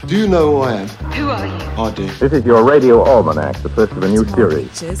Do you know who I am? Who are you? I do. This is your Radio Almanac, the first of a new series.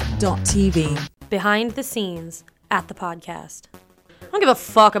 TomorrowPictures.tv. Behind the scenes at the podcast. I don't give a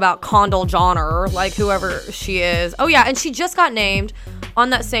fuck about Condell Jenner, like whoever she is. Oh yeah, and she just got named,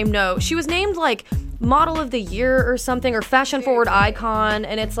 on that same note, she was named like Model of the Year or something, or Fashion Forward Icon,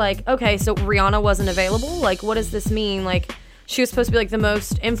 and it's like, okay, so Rihanna wasn't available? Like, what does this mean? Like, she was supposed to be like the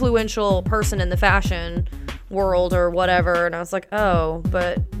most influential person in the fashion world or whatever, and I was like, oh,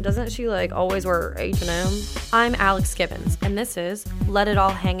 but doesn't she like always wear H&M? I'm Alex Gibbons, and this is Let It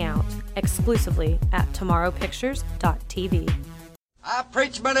All Hang Out, exclusively at TomorrowPictures.tv. I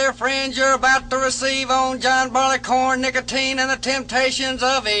preach, my dear friends, you're about to receive on John Barleycorn, nicotine, and the temptations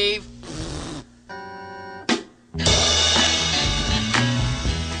of Eve.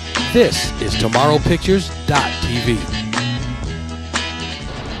 This is TomorrowPictures.tv.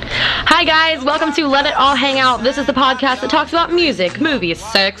 Hi guys, welcome to Let It All Hang Out. This is the podcast that talks about music, movies,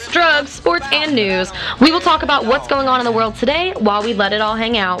 sex, drugs, sports, and news. We will talk about what's going on in the world today while we let it all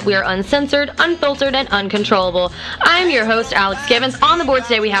hang out. We are uncensored, unfiltered, and uncontrollable. I'm your host, Alex Gibbons. On the board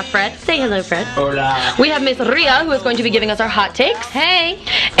today we have Fred. Say hello, Fred. Hola. We have Miss Ria, who is going to be giving us our hot takes. Hey.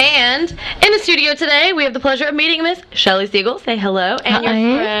 And in the studio today, we have the pleasure of meeting Miss Shelly Siegel. Say hello. And your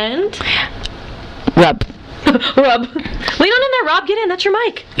friend... Rob. Rob. Lean on in there, Rob. Get in. That's your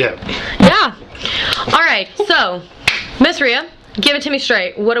mic. Yeah. Yeah. All right. So, Miss Ria, give it to me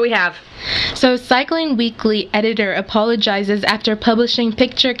straight. What do we have? So, Cycling Weekly editor apologizes after publishing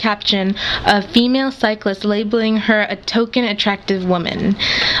picture caption of female cyclist labeling her a token attractive woman.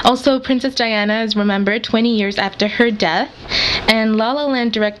 Also, Princess Diana is remembered 20 years after her death. And La La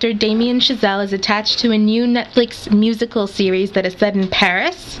Land director Damien Chazelle is attached to a new Netflix musical series that is set in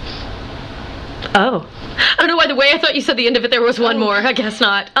Paris. Oh. I don't know why the way I thought you said the end of it there was one more. I guess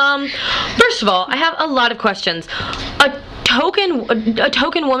not. First of all, I have a lot of questions. A token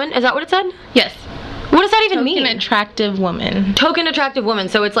woman, is that what it said? Yes. What does that even mean? Token attractive woman. Token attractive woman.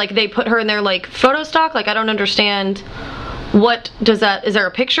 So it's like they put her in their like photo stock? Like I don't understand. What does that, is there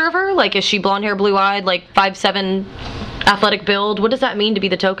a picture of her? Like is she blonde hair, blue eyed, like 5'7", athletic build? What does that mean to be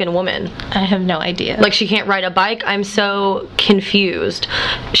the token woman? I have no idea. Like she can't ride a bike? I'm so confused.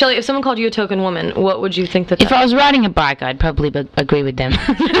 Shelly, if someone called you a token woman, what would you think that If I was riding a bike, I'd probably agree with them.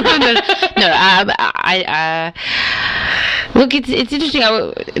 Look, it's interesting. I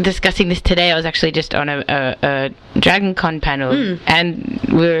was discussing this today. I was actually just on a Dragon Con panel, and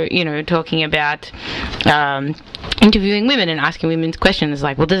we're talking about interviewing women and asking women's questions.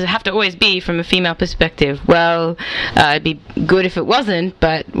 Like, well, does it have to always be from a female perspective? Well, it'd be good if it wasn't,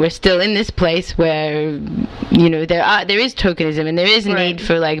 but we're still in this place where there is tokenism and there is a need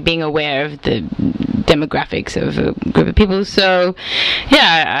for like being aware of the demographics of a group of people. So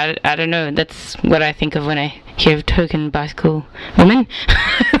yeah, I don't know, that's what I think of when I hear of token bicycle woman.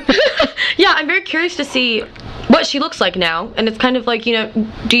 Yeah, I'm very curious to see what she looks like now, and it's kind of like,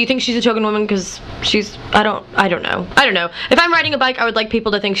 do you think she's a token woman because she's, I don't know. If I'm riding a bike, I would like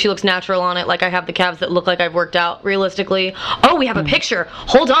people to think she looks natural on it, like I have the calves that look like I've worked out realistically. Oh, we have a picture.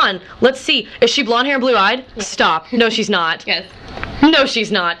 Hold on. Let's see. Is she blonde hair and blue eyed? Yeah. Stop. No, she's not. Yes. No,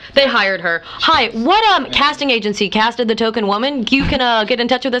 she's not. They hired her. Hi, what casting agency casted the token woman? You can get in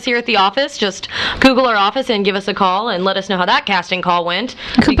touch with us here at the office. Just Google our office and give us a call and let us know how that casting call went.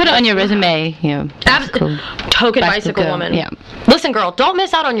 You could put it on your resume. Token bicycle woman. Yeah. Listen, girl, don't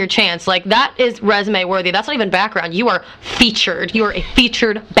miss out on your chance. Like, that is resume worthy. That's not even background. You are featured. You are a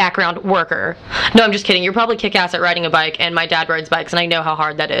featured background worker. No, I'm just kidding. You're probably kick-ass at riding a bike, and my dad rides bikes, and I know how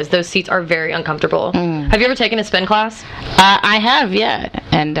hard that is. Those seats are very uncomfortable. Have you ever taken a spin class? I have, yeah.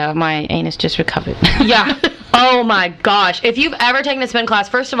 And my anus just recovered. Yeah. Oh my gosh. If you've ever taken a spin class,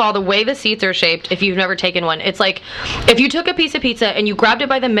 first of all, the way the seats are shaped, if you've never taken one, it's like if you took a piece of pizza and you grabbed it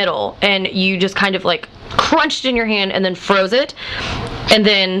by the middle and you just kind of like crunched it in your hand and then froze it and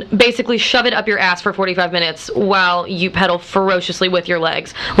then basically shove it up your ass for 45 minutes while you pedal ferociously with your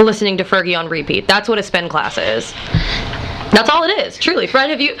legs, listening to Fergie on repeat. That's what a spin class is. That's all it is, truly.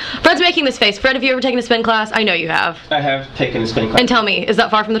 Fred's making this face. Fred, have you ever taken a spin class? I know you have. I have taken a spin class. And tell me, is that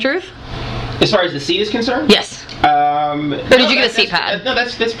far from the truth? As far as the seat is concerned? Yes. Or did you get a seat pad? No,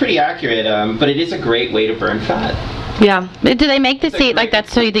 that's pretty accurate, but it is a great way to burn fat. Yeah. Do they make the seat like that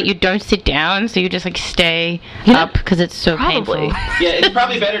so that you don't sit down, so you just like stay up because it's so painful? Yeah, it's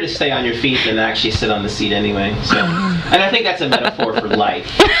probably better to stay on your feet than actually sit on the seat anyway. So, and I think that's a metaphor for life.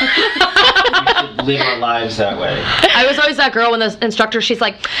 should live our lives that way. I was always that girl when the instructor, she's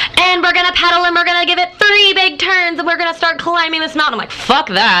like, and we're gonna pedal and we're gonna give it 3 big turns and we're gonna start climbing this mountain. I'm like, fuck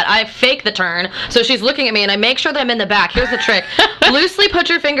that. I fake the turn. So she's looking at me and I make sure that I'm in the back. Here's the trick. Loosely put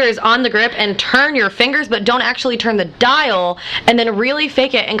your fingers on the grip and turn your fingers, but don't actually turn the dial, and then really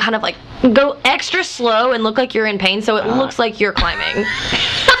fake it and kind of like go extra slow and look like you're in pain so it looks like you're climbing.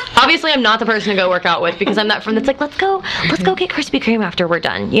 Obviously, I'm not the person to go work out with because I'm that friend that's like, let's go get Krispy Kreme after we're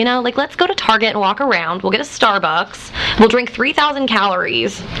done. You know, like, let's go to Target and walk around. We'll get a Starbucks. We'll drink 3,000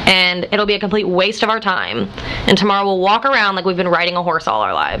 calories, and it'll be a complete waste of our time. And tomorrow we'll walk around like we've been riding a horse all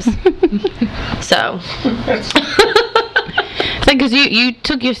our lives. So. It's like, because you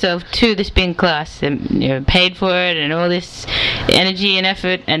took yourself to the spin class and paid for it and all this energy and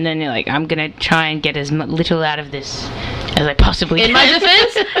effort, and then you're like, I'm going to try and get as little out of this as I possibly can. In my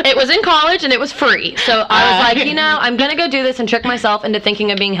defense, it was in college and it was free. So I was like, I'm going to go do this and trick myself into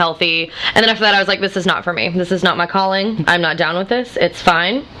thinking of being healthy. And then after that, I was like, this is not for me. This is not my calling. I'm not down with this. It's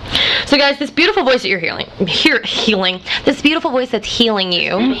fine. So guys, this beautiful voice that you're healing, this beautiful voice that's healing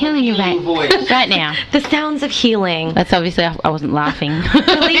you. I'm healing you right now. The sounds of healing. That's obviously, I wasn't laughing.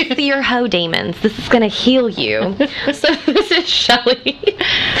 Release your hoe demons. This is going to heal you. So this is Shelly.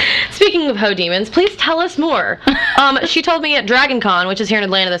 Speaking of hoe demons, please tell us more. She told me at Dragon Con, which is here in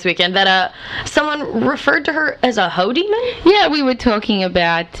Atlanta this weekend, that someone referred to her as a hoe demon? Yeah, we were talking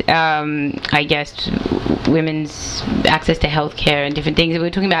about, I guess, women's access to healthcare and different things. We were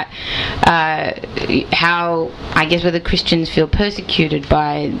talking about how, I guess, whether Christians feel persecuted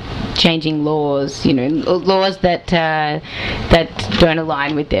by changing laws, laws that don't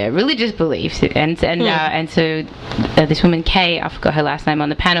align with their religious beliefs. And so this woman, Kay, I forgot her last name on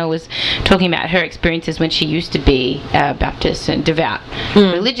the panel, was talking about her experiences when she used to be Baptist and devout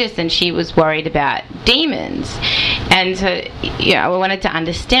religious, and she was worried about demons. And so, I wanted to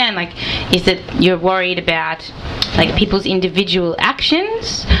understand, like, is it you're worried about, like, people's individual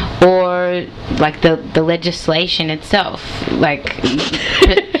actions, or like the legislation itself, like,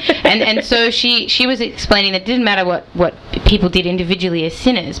 and so she was explaining that it didn't matter what people did individually as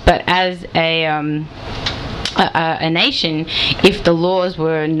sinners, but as a nation, if the laws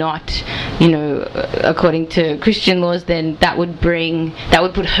were not, according to Christian laws, then that would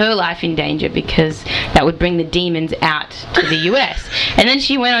put her life in danger, because that would bring the demons out to the US. And then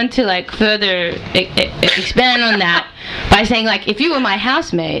she went on to, like, further expand on that by saying, like, if you were my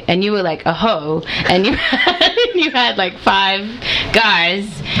housemate and you were like a hoe and you had like 5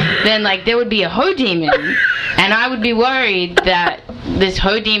 guys, then, like, there would be a hoe demon, and I would be worried that this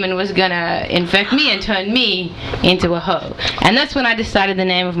hoe demon was gonna infect me and turn me into a hoe. And that's when I decided the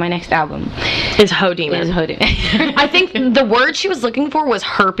name of my next album is Hoe Demon. I think the word she was looking for was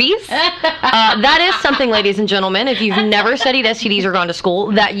herpes. That is something, ladies and gentlemen, if you've never studied STDs or gone to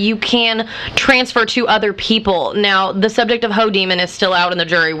school, that you can transfer to other people. Now, the subject of Hoe Demon is still out in the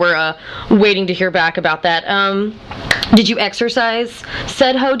jury. We're waiting to hear back about that. Did you exercise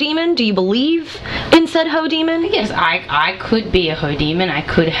said hoe demon? Do you believe in said hoe demon? Yes, I could be a hoe demon. I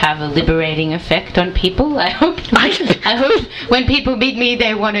could have a liberating effect on people. I hope when people meet me,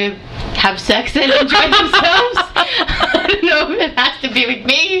 they want to have sex and enjoy themselves. I don't know if it has to be with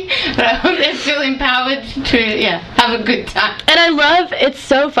me, but I hope they're still empowered to have a good time. And I love, it's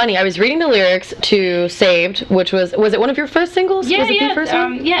so funny. I was reading the lyrics to Saved, which was it one of your first singles? Yeah, was it the first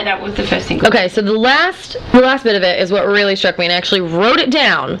one? Yeah, that was the first single. Okay, so the last bit of it is what really struck me, and I actually wrote it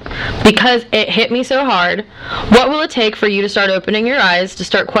down because it hit me so hard. What will it take for you to start opening your eyes, to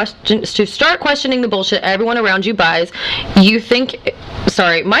start questioning the bullshit everyone around you buys? You think,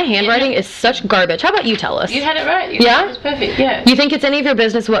 sorry, my handwriting is such garbage. How about you tell us? You had it right. Yeah? It was perfect, yeah. You think it's any of your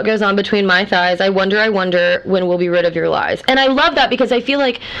business what goes on between my thighs? I wonder when we'll be rid of your lies. And I love that because I feel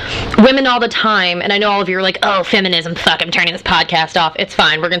like women all the time, and I know all of you are like, oh, feminism, fuck, I'm turning this podcast off. It's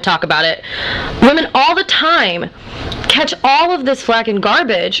fine, we're going to talk about it. Women all the time catch all of this flack and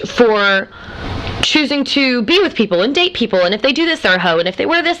garbage for choosing to be with people and date people, and if they do this, they're a hoe, and if they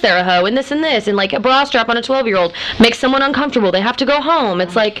wear this, they're a hoe, and this, and like a bra strap on a 12-year-old makes someone uncomfortable. They have to go home.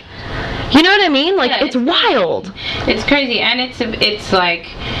 It's like, you know what I mean? Like, it's wild. It's crazy, and it's like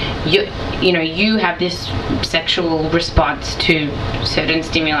you have this sexual response to certain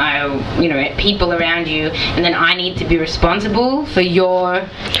stimuli, or people around you, and then I need to be responsible for your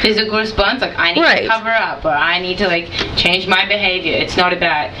physical response. Like, I need to cover up, or I need to, like, change my behavior. It's not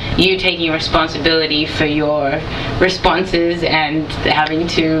about you taking responsibility for your responses and having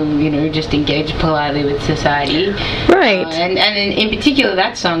to, just engage politely with society. Right. And in particular,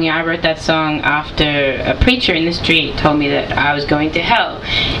 that song, I wrote that song after a preacher in the street told me that I was going to hell.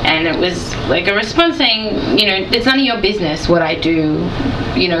 And it was like a response saying, you know, it's none of your business what I do,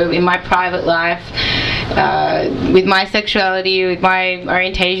 you know, in my private life, with my sexuality, with my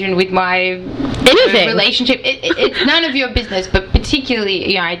orientation, with my relationship. It's none of your business. But particularly,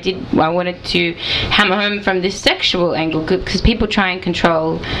 you know, I wanted to hammer home from this sexual angle because people try and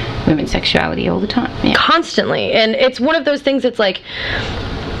control women's sexuality all the time. Yeah. Constantly. And it's one of those things that's like,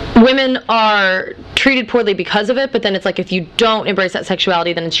 women are treated poorly because of it, but then it's like if you don't embrace that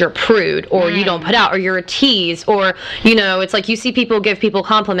sexuality, then it's you're a prude, or you don't put out, or you're a tease, or, you know, it's like you see people give people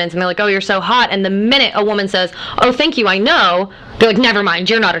compliments and they're like, oh, you're so hot, and the minute a woman says, oh, thank you, I know, they're like, never mind,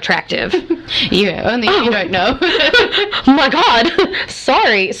 you're not attractive. Yeah, only you don't know. Oh my God.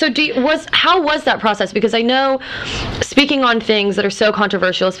 Sorry. So how was that process? Because I know, speaking on things that are so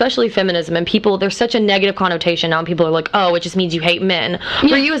controversial, especially feminism, and people, there's such a negative connotation now, and people are like, oh, it just means you hate men. Yeah.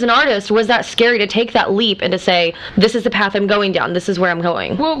 For you as an artist, was that scary to take that leap and to say, this is the path I'm going down, this is where I'm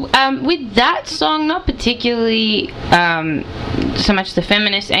going? Well, with that song, not particularly so much the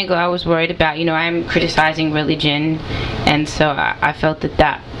feminist angle. I was worried about, you know, I'm criticizing religion, and so I felt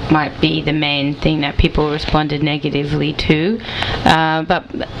that might be the main thing that people responded negatively to, but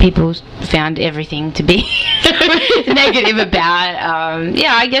people found everything to be negative about.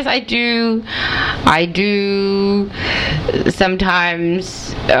 Yeah, I guess I do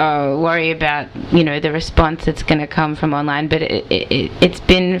sometimes worry about, you know, the response that's going to come from online, but it's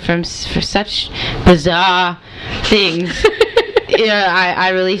been for such bizarre things. You know, I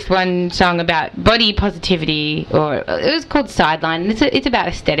released one song about body positivity, or it was called Sideline. It's about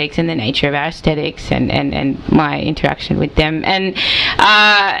aesthetics and the nature of our aesthetics and my interaction with them. And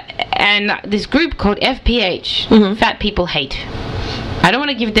this group called FPH, Fat People Hate. I don't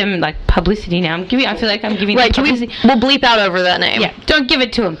want to give them like publicity now. I feel like I'm giving them publicity. We'll bleep out over that name. Yeah, don't give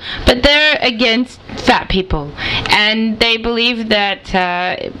it to them. But they're against fat people, and they believe that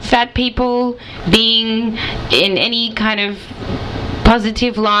fat people being in any kind of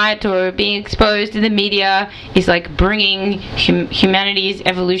positive light or being exposed in the media is like bringing humanity's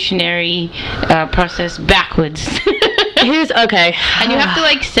evolutionary process backwards. Okay. And you have to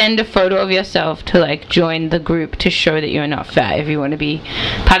like send a photo of yourself to like join the group to show that you're not fat if you want to be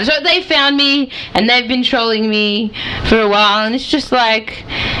part of it. So they found me and they've been trolling me for a while, and it's just like,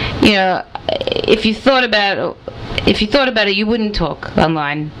 you know, if you thought about it, you wouldn't talk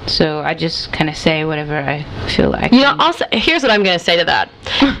online. So I just kind of say whatever I feel like. You know, also, here's what I'm going to say to that.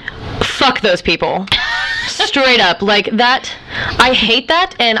 Fuck those people. Straight up. Like, that, I hate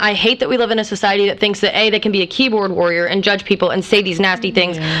that, and I hate that we live in a society that thinks that, A, they can be a keyboard warrior and judge people and say these nasty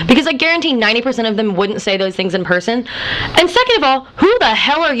things, because I guarantee 90% of them wouldn't say those things in person. And second of all, who the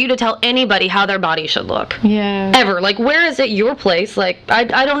hell are you to tell anybody how their body should look? Yeah. Ever. Like, where is it your place? Like,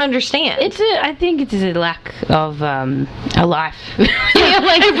 I don't understand. I think it's a lack of a life. Yeah,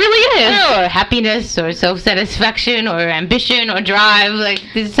 like, it really is. Or happiness, or self-satisfaction, or ambition, or drive. Like,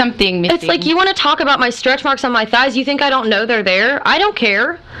 there's something missing. It's like, you want to talk about my stretch marks on my thighs? You think I don't know they're there? I don't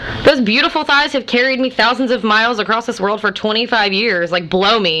care. Those beautiful thighs have carried me thousands of miles across this world for 25 years. Like,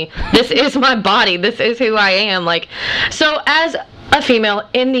 blow me. This is my body. This is who I am. Like, so as a female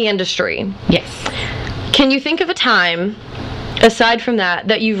in the industry, yes, can you think of a time, aside from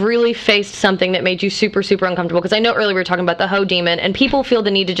that you've really faced something that made you super, super uncomfortable? Because I know earlier we were talking about the hoe demon, and people feel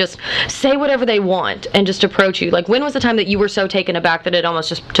the need to just say whatever they want and just approach you. Like, when was the time that you were so taken aback that it almost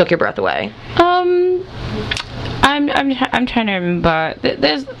just took your breath away? I'm trying to remember.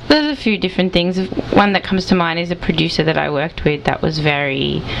 There's a few different things. One that comes to mind is a producer that I worked with that was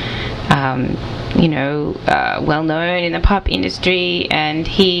very, well known in the pop industry, and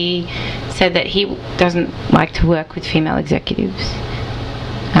he said that he doesn't like to work with female executives.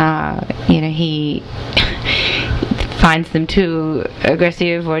 He finds them too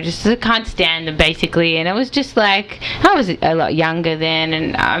aggressive, or just can't stand them, basically. And it was just like, I was a lot younger then,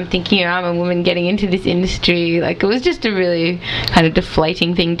 and I'm thinking, I'm a woman getting into this industry. Like, it was just a really kind of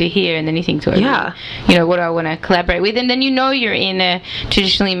deflating thing to hear. And then you think, what do I want to collaborate with? And then you're in a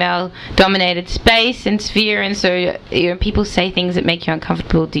traditionally male-dominated space and sphere, and so people say things that make you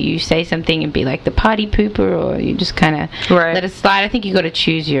uncomfortable. Do you say something and be like the party pooper, or you just kind of let it slide? I think you got to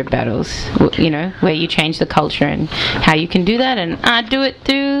choose your battles, where you change the culture and how you can do that, and I do it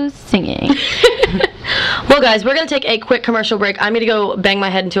through singing. Well, guys, we're going to take a quick commercial break. I'm going to go bang my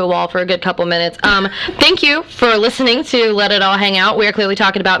head into a wall for a good couple minutes. Thank you for listening to Let It All Hang Out. We are clearly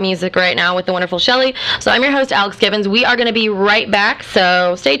talking about music right now with the wonderful Shelly. So I'm your host, Alex Givens. We are going to be right back,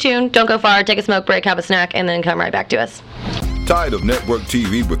 so stay tuned. Don't go far. Take a smoke break, have a snack, and then come right back to us. Tired of network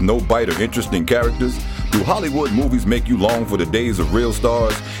TV with no bite or interesting characters? Do Hollywood movies make you long for the days of real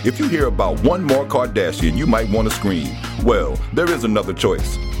stars? If you hear about one more Kardashian, you might want to scream. Well, there is another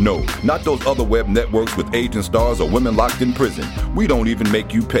choice. No, not those other web networks with aging stars or women locked in prison. We don't even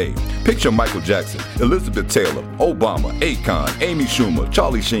make you pay. Picture Michael Jackson, Elizabeth Taylor, Obama, Akon, Amy Schumer,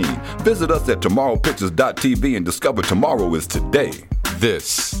 Charlie Sheen. Visit us at tomorrowpictures.tv and discover tomorrow is today.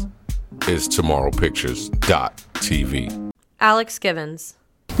 This is tomorrowpictures.tv. Alex Givens.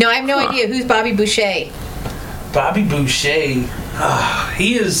 No, I have no idea. Who's Bobby Boucher? Bobby Boucher.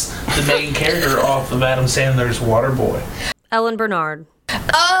 He is the main character off of Adam Sandler's Waterboy. Ellen Bernard.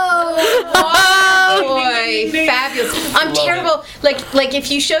 Oh, boy. Fabulous. I'm terrible. Like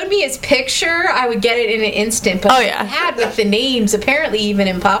if you showed me his picture, I would get it in an instant. But I had with the names, apparently even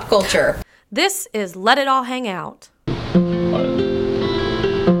in pop culture. This is Let It All Hang Out.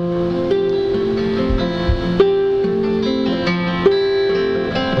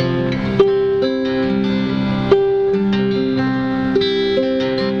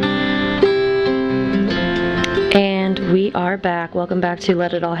 We are back. Welcome back to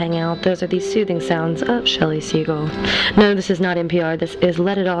Let It All Hang Out. Those are the soothing sounds of Shelley Siegel. No, this is not NPR. This is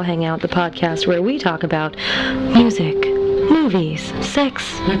Let It All Hang Out, the podcast where we talk about music, movies,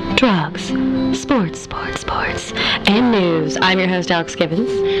 sex, drugs, sports, and news. I'm your host, Alex Givens.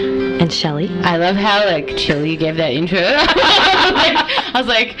 And Shelley. I love how, chill you gave that intro. I was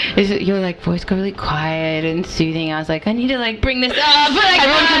like, your, voice got really quiet and soothing. I was like, I need to, bring this up.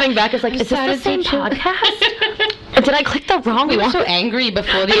 Everyone coming back is like, is this the same podcast? Did I click the wrong one? We were so angry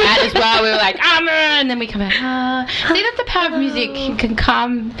before the ad as well. We were like, and then we come back, See, that's the power of music. It can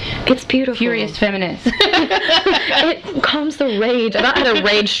calm. It's beautiful. Furious feminists. It calms the rage. I about had a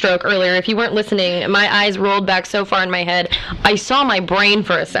rage stroke earlier. If you weren't listening, my eyes rolled back so far in my head, I saw my brain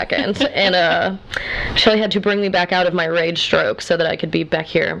for a second. And Shelley had to bring me back out of my rage stroke so that I could be back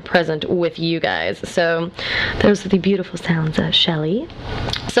here present with you guys. So those are the beautiful sounds of Shelley.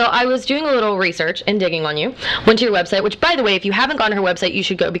 So I was doing a little research and digging on you. Went to your website, which, by the way, if you haven't gone to her website, you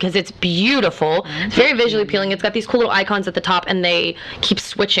should go because it's beautiful. It's very visually appealing. It's got these cool little icons at the top, and they keep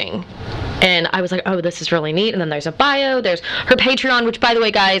switching. And I was like, oh, this is really neat. And then there's a bio. There's her Patreon, which, by the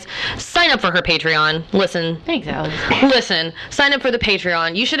way, guys, sign up for her Patreon. Listen. Thanks, Alex. Listen. Sign up for the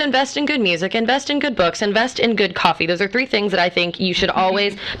Patreon. You should invest in good music, invest in good books, invest in good coffee. Those are 3 things that I think you should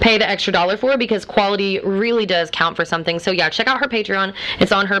always pay the extra $1 for because quality really does count for something. So, yeah, check out her Patreon.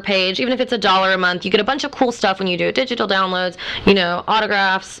 It's on her page. Even if it's $1 a month, you get a bunch of cool stuff when you do it. Digital downloads,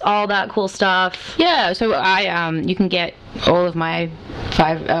 autographs, all that cool stuff. Yeah, so you can get all of my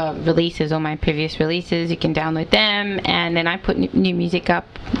 5 releases, all my previous releases. You can download them, and then I put new music up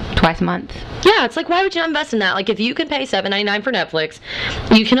twice a month. Yeah, it's like, why would you invest in that? Like, if you can pay $7.99 for Netflix,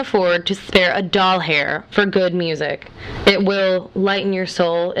 you can afford to spare a doll hair for good music. It will lighten your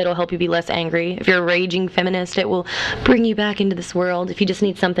soul. It'll help you be less angry. If you're a raging feminist, it will bring you back into this world. If you just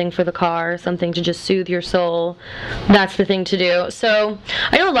need something for the car, something to just soothe your soul, that's the thing to do. So,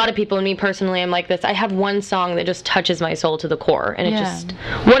 I know a lot of people, and me personally, I'm like this. I have one song that just touches my soul to the core, and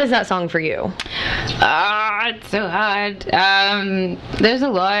what is that song for you? It's so hard. There's a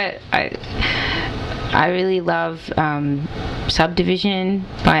lot. I really love Subdivision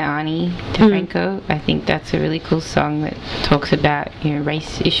by Ani DeFranco. I think that's a really cool song that talks about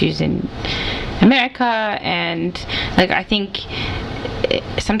race issues in America, and I think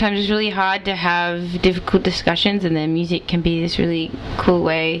sometimes it's really hard to have difficult discussions, and then music can be this really cool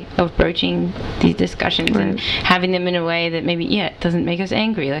way of broaching these discussions and having them in a way that maybe it doesn't make us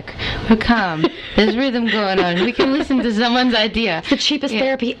angry. We're calm. There's rhythm going on. We can listen to someone's idea. It's the cheapest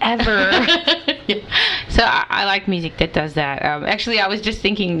therapy ever. So I like music that does that. Actually, I was just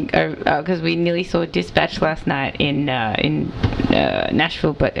thinking because we nearly saw Dispatch last night in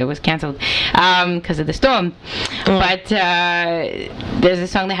Nashville, but it was cancelled because of the storm. But there's a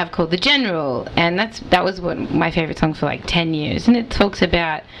song they have called The General, and that was my favorite song for 10 years. And it talks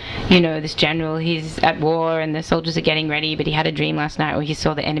about this general. He's at war and the soldiers are getting ready, but he had a dream last night where he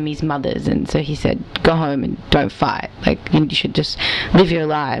saw the enemy's mothers, and so he said, go home and don't fight. You should just live your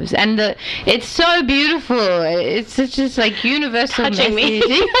lives. And it's so beautiful. It's just universal touching message.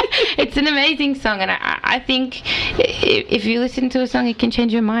 Me. It's an amazing song, and I think if you listen to a song, it can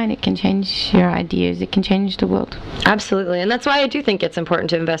change your mind, it can change your ideas, it can change the world. Absolutely. And that's why I do think it's important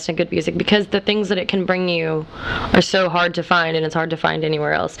to invest in good music, because the things that it can bring you are so hard to find, and it's hard to find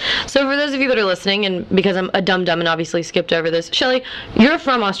anywhere else. So for those of you that are listening, and because I'm a dum-dum and obviously skipped over this, Shelley, you're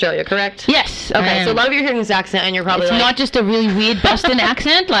from Australia, correct? Yes. Okay, so a lot of you are hearing this accent, and you're probably it's not just a really weird Boston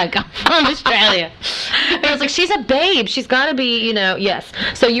accent, I'm from Australia. Australia. I was like, she's a babe. She's got to be, yes.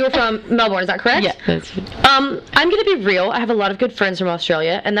 So you were from Melbourne, is that correct? Yeah, that's right. I'm going to be real. I have a lot of good friends from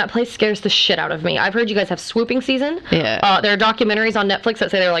Australia, and that place scares the shit out of me. I've heard you guys have swooping season. Yeah. There are documentaries on Netflix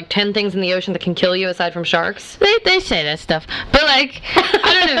that say there are like 10 things in the ocean that can kill you aside from sharks. They say that stuff. But, like,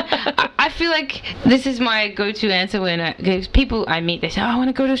 I don't know. I feel like this is my go-to answer when people I meet, they say, I want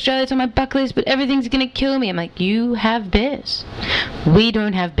to go to Australia, it's on my bucket list, but everything's going to kill me. I'm like, you have bears. We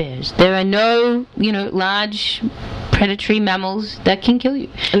don't have bears. There are no, large predatory mammals that can kill you.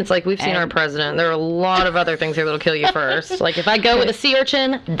 And it's like, we've seen our president. There are a lot of other things here that'll kill you first. Like, if I go with a sea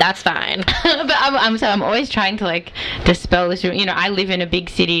urchin, that's fine. But I'm always trying to, like, dispel this. I live in a big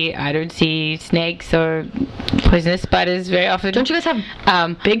city. I don't see snakes or poisonous spiders very often. Don't you guys have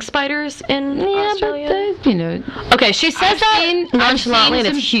big spiders in Australia? But Okay, she says that nonchalantly, and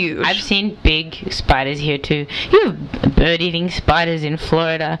it's huge. I've seen big spiders here, too. You have bird-eating spiders in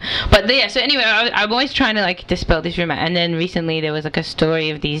Florida. But, yeah, so anyway, I'm always trying to, like, dispel this rumor. And then recently there was, like, a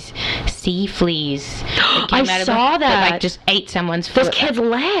story of these sea fleas. I saw that. Like, just ate someone's foot. Those kids'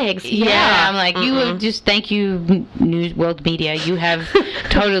 legs. Yeah. I'm like, you have just, thank you, News World Media. You have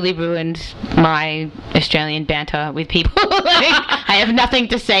totally ruined my Australian banter with people. Like, I have nothing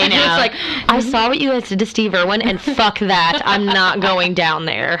to say now. It's like, I saw what you guys did to Steve Irwin, and fuck that. I'm not going down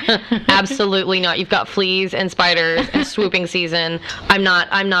there. Absolutely not. You've got fleas and spiders and swooping season. I'm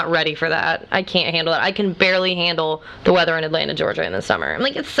not ready for that. I can't handle it. I can barely handle the weather in Atlanta, Georgia in the summer. I'm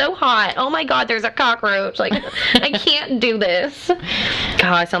like, it's so hot. Oh my God, there's a cockroach. Like, I can't do this.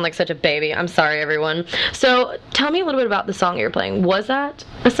 God, I sound like such a baby. I'm sorry, everyone. So, tell me a little bit about the song you're playing. Was that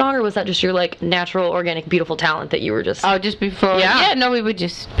a song, or was that just your, like, natural, organic, beautiful talent that you were just... Oh, just before? Yeah, no, we were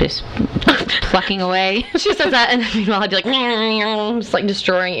just plucking away. She says that, and meanwhile I'd be like, just, like,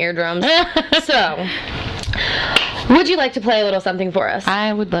 destroying eardrums. So... would you like to play a little something for us?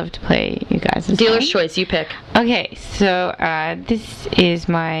 I would love to play you guys a Dealer's song. choice, you pick. Okay, so this is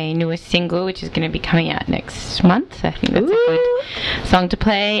my newest single, which is going to be coming out next month. I think that's a good song to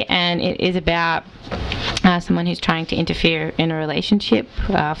play, and it is about someone who's trying to interfere in a relationship.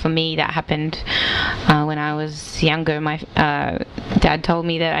 For me, that happened when I was younger. My dad told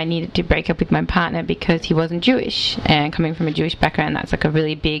me that I needed to break up with my partner because he wasn't Jewish, and coming from a Jewish background, that's like a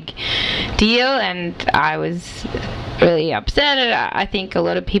really big deal, and I was really upset. I think a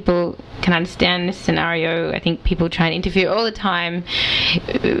lot of people can understand this scenario. I think people try and interfere all the time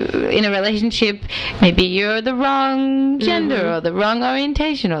in a relationship. Maybe you're the wrong gender or the wrong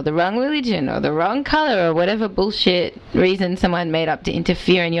orientation or the wrong religion or the wrong color or whatever bullshit reason someone made up to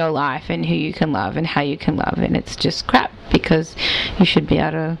interfere in your life and who you can love and how you can love, and it's just crap, because you should be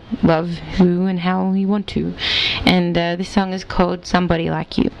able to love who and how you want to. And this song is called Somebody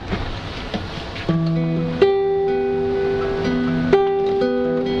Like You.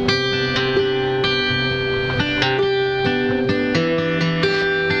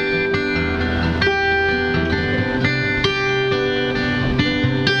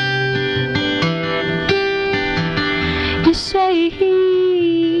 You say he's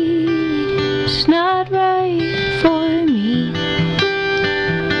not right for me,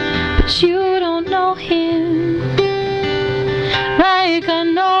 but you don't know him like I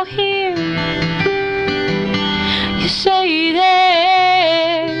know him. You say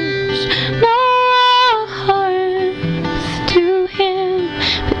there's no worth to him,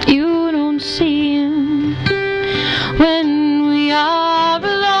 but you don't see him. When we are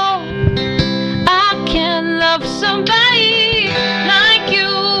alone, I can love somebody like you,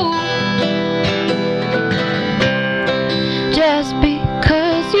 just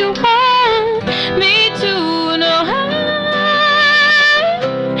because you want me to know how.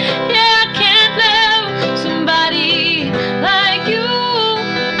 Yeah, I can't love somebody like you,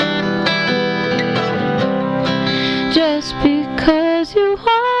 just because you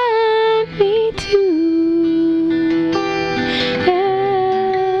want me to.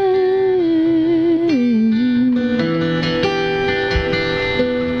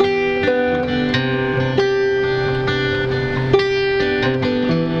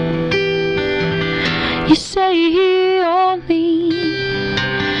 You say he only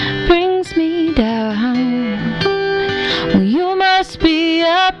brings me down. Well, you must be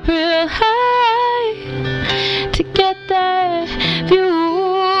up real high to get that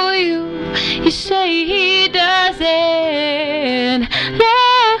view. You say he doesn't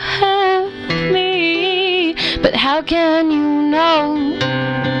love me, but how can you know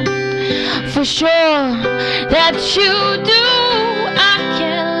for sure that you do? I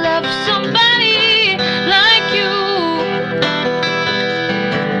can't love somebody like you,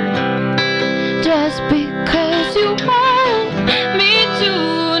 just because you want me to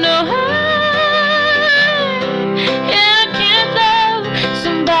know how.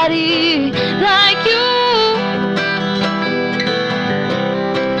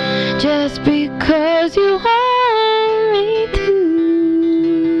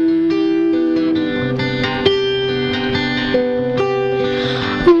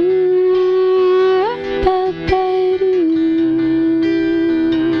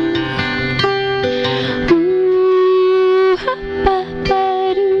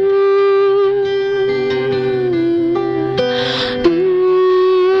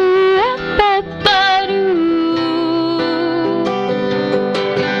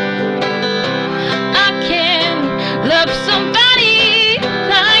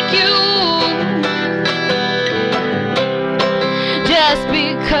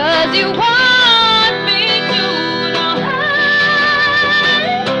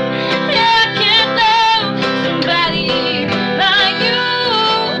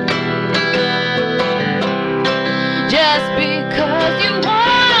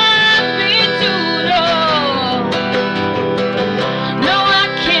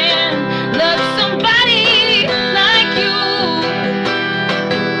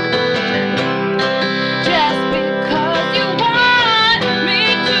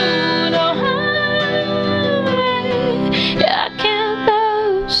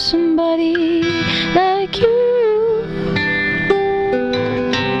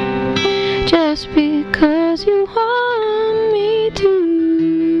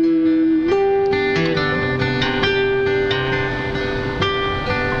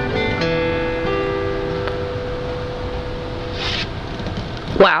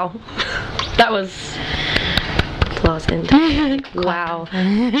 Wow. That was applause intake. Wow.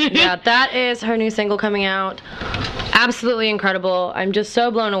 Yeah, that is her new single coming out. Absolutely incredible. I'm just so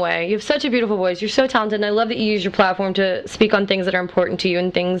blown away. You have such a beautiful voice. You're so talented, and I love that you use your platform to speak on things that are important to you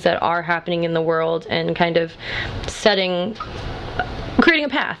and things that are happening in the world and kind of creating a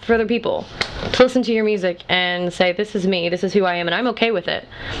path for other people to listen to your music and say, this is me, this is who I am, and I'm okay with it.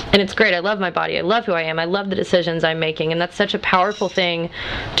 And it's great. I love my body. I love who I am. I love the decisions I'm making, and that's such a powerful thing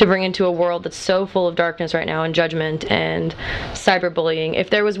to bring into a world that's so full of darkness right now and judgment and cyberbullying. If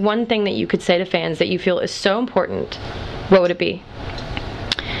there was one thing that you could say to fans that you feel is so important, what would it be?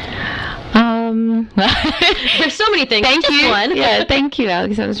 There's so many things. Thank you. One. Yeah, thank you,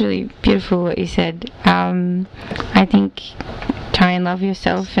 Alex. That was really beautiful what you said. I think try and love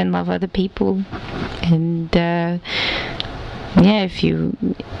yourself and love other people, and if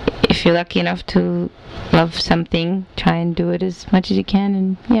you're lucky enough to love something, try and do it as much as you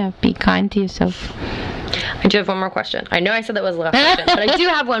can, and be kind to yourself. I do have one more question. I know I said that was the last question, but I do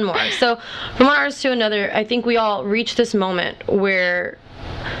have one more. So, from one artist to another, I think we all reach this moment where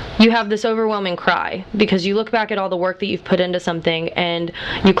you have this overwhelming cry because you look back at all the work that you've put into something, and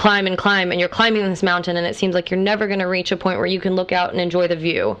you climb and climb, and you're climbing this mountain, and it seems like you're never going to reach a point where you can look out and enjoy the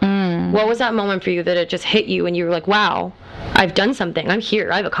view. What was that moment for you that it just hit you and you were like, wow, I've done something, I'm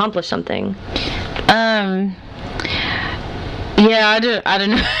here, I've accomplished something? Yeah, I don't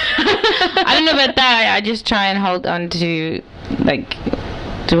know. I don't know about that. I just try and hold on to,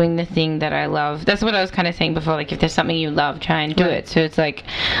 doing the thing that I love. That's what I was kind of saying before, if there's something you love, try and do it. So it's like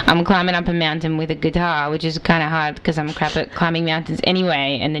I'm climbing up a mountain with a guitar, which is kind of hard because I'm crap at climbing mountains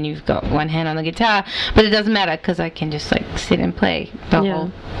anyway, and then you've got one hand on the guitar, but it doesn't matter because I can just sit and play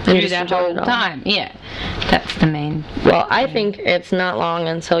through that whole time. Yeah, that's the main. Well, I think it's not long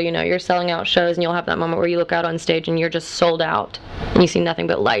until you're selling out shows, and you'll have that moment where you look out on stage and you're just sold out, and you see nothing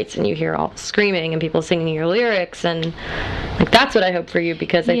but lights, and you hear all screaming and people singing your lyrics, and that's what I hope for you,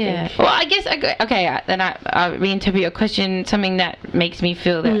 because I think. Well, I guess then I'll reinterpret your question. Something that makes me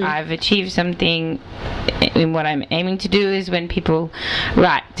feel that I've achieved something in what I'm aiming to do is when people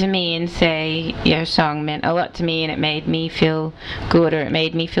write to me and say your song meant a lot to me and it made me feel good, or it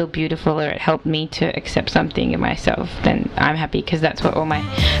made me feel beautiful, or it helped me to accept something in myself. Then I'm happy, because that's what all my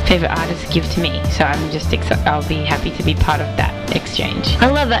favorite artists give to me. So I'll be happy to be part of that exchange. I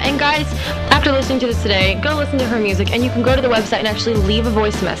love that. And guys, after listening to this today, go listen to her music, and you can go to the website and actually leave a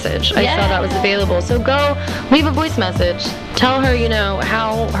voice message. I saw that was available. So go leave a voice message. Tell her,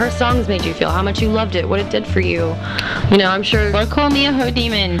 how her songs made you feel, how much you loved it, what it did for you. I'm sure. Or call me a hoe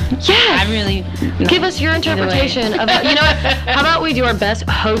demon. Yes. I'm really. Give us your interpretation of. How about we do our best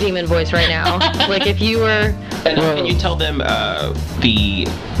hoe demon voice right now? If you were. And can you tell them the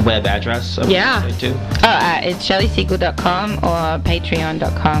web address of the website too? It's ShellySiegel.com or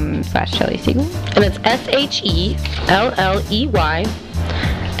Patreon.com/ShellySiegel. And it's SHELLEYSEGAL.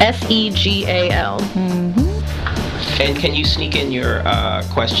 And can you sneak in your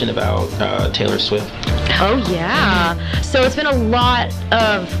question about Taylor Swift? Oh, yeah. So it's been a lot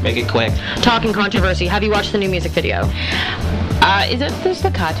of... Make it quick. Talk and controversy. Have you watched the new music video? Is it just the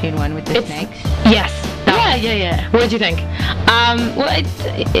cartoon one with the snakes? Yes. Yeah. What did you think? Well,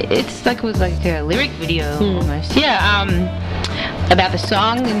 it's was like a lyric video almost. Yeah. About the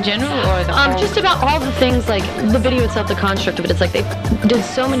song in general, or the whole... just about all the things, the video itself, the construct of it. It's they did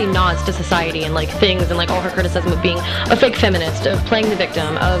so many nods to society and things, and all her criticism of being a fake feminist, of playing the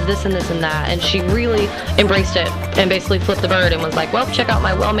victim, of this and this and that, and she really embraced it and basically flipped the bird and was like, well, check out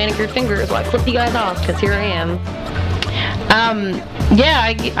my well manicured fingers while I flip you guys off, because here I am.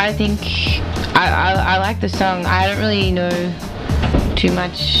 I think I like the song. I don't really know too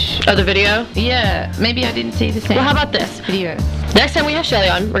much of the video. Yeah, maybe I didn't see the same. Well, how about this video? Next time we have Shelly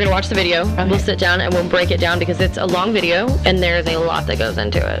on, we're gonna watch the video. Okay. We'll sit down and we'll break it down, because it's a long video and there's a lot that goes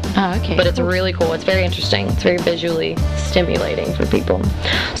into it. Oh, okay. But it's really cool. It's very interesting. It's very visually stimulating for people.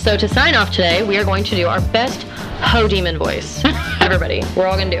 So to sign off today, we are going to do our best hoe demon voice. Everybody, we're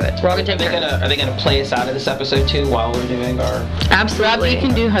all gonna do it. We're all gonna take turns. Are they gonna play us out of this episode too while we're doing our? Absolutely. Rob, you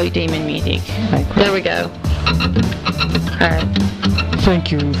can do hoe demon music. There we go. All right.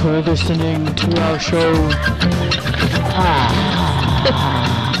 Thank you for listening to our show.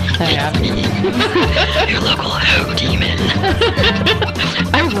 Your local hoe demon.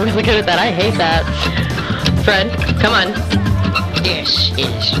 I'm really good at that. I hate that. Fred, come on. This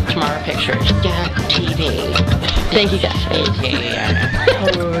is TomorrowPictures.tv. Thank you, guys.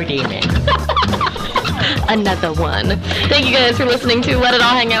 Hoe demon. Another one. Thank you guys for listening to Let It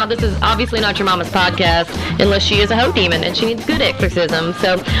All Hang Out. This is obviously not your mama's podcast, unless she is a hoe demon and she needs good exorcism.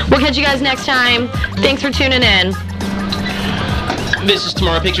 So we'll catch you guys next time. Thanks for tuning in. This is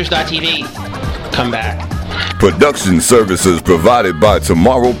TomorrowPictures.tv. Come back. Production services provided by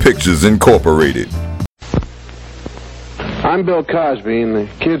Tomorrow Pictures Incorporated. I'm Bill Cosby, and the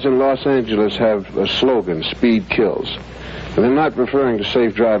kids in Los Angeles have a slogan, Speed Kills. And they're not referring to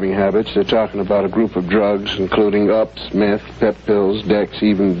safe driving habits. They're talking about a group of drugs, including ups, meth, pep pills, decks,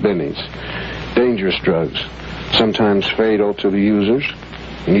 even bennies. Dangerous drugs, sometimes fatal to the users.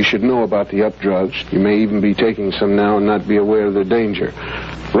 And you should know about the up drugs. You may even be taking some now and not be aware of their danger.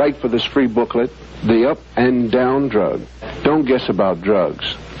 Write for this free booklet, The Up and Down Drug. Don't guess about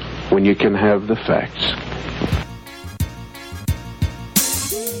drugs when you can have the facts.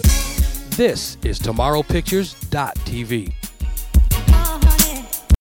 This is TomorrowPictures.tv.